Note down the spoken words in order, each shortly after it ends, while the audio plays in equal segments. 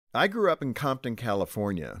I grew up in Compton,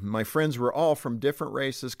 California. My friends were all from different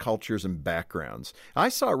races, cultures, and backgrounds. I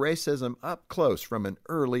saw racism up close from an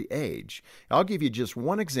early age. I'll give you just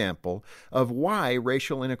one example of why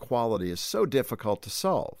racial inequality is so difficult to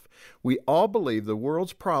solve. We all believe the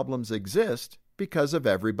world's problems exist because of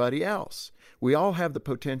everybody else. We all have the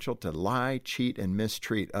potential to lie, cheat, and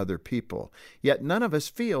mistreat other people, yet none of us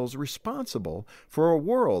feels responsible for a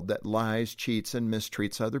world that lies, cheats, and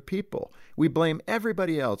mistreats other people. We blame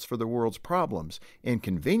everybody else for the world's problems, and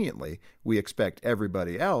conveniently, we expect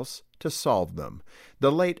everybody else to solve them.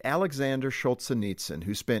 The late Alexander Solzhenitsyn,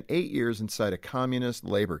 who spent 8 years inside a communist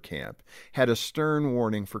labor camp, had a stern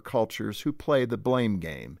warning for cultures who play the blame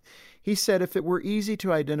game. He said if it were easy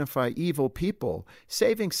to identify evil people,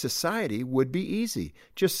 saving society would be easy.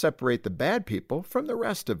 Just separate the bad people from the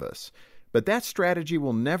rest of us. But that strategy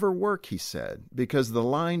will never work, he said, because the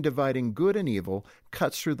line dividing good and evil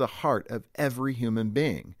cuts through the heart of every human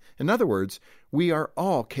being. In other words, we are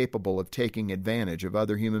all capable of taking advantage of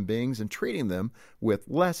other human beings and treating them with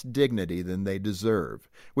less dignity than they deserve,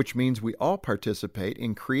 which means we all participate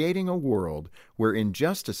in creating a world where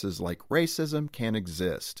injustices like racism can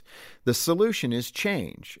exist. The solution is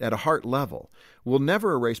change at a heart level. We'll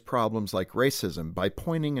never erase problems like racism by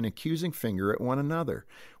pointing an accusing finger at one another.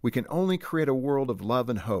 We can only create a world of love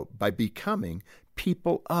and hope by becoming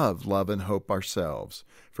people of love and hope ourselves.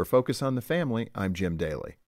 For Focus on the Family, I'm Jim Daly.